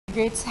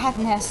Great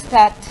sadness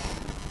that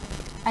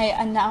I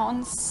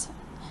announce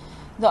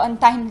the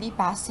untimely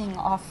passing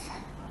of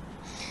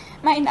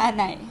my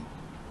nanay,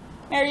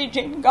 Mary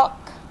Jane Gok,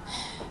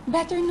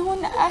 better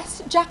known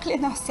as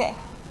Jacqueline Jose,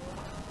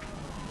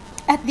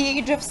 at the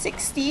age of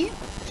 60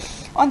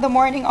 on the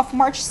morning of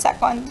March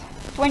 2nd,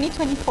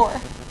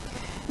 2024,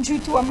 due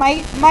to a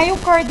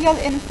myocardial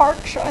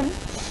infarction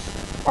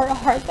or a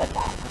heart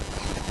attack.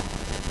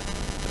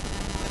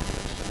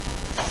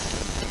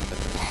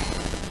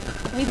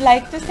 We'd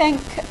like to thank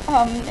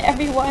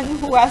everyone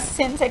who has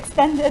since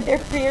extended their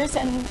prayers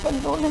and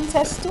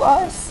condolences to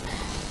us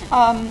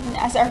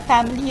as our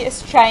family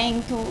is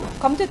trying to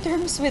come to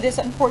terms with this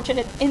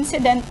unfortunate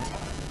incident.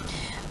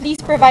 Please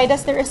provide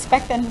us the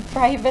respect and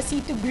privacy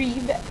to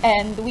grieve,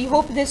 and we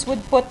hope this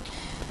would put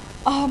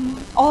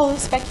all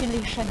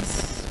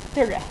speculations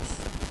to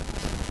rest.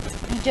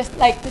 I'd just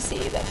like to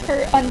say that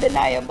her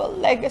undeniable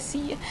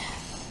legacy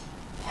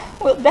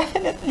will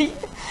definitely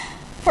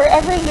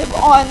forever live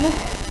on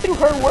through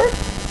her work,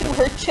 through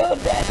her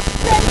children,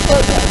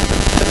 grandchildren,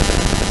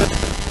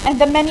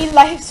 and the many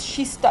lives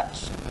she's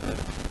touched.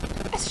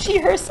 As she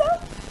herself,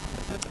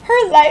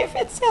 her life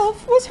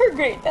itself was her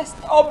greatest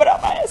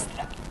obra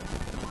maestra.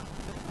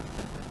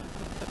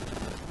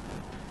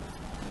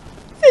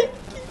 Thank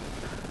you.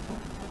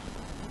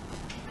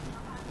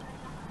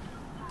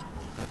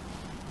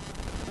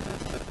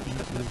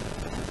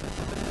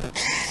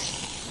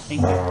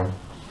 Thank you.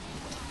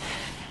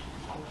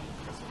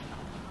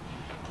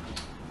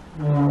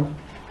 Thank you.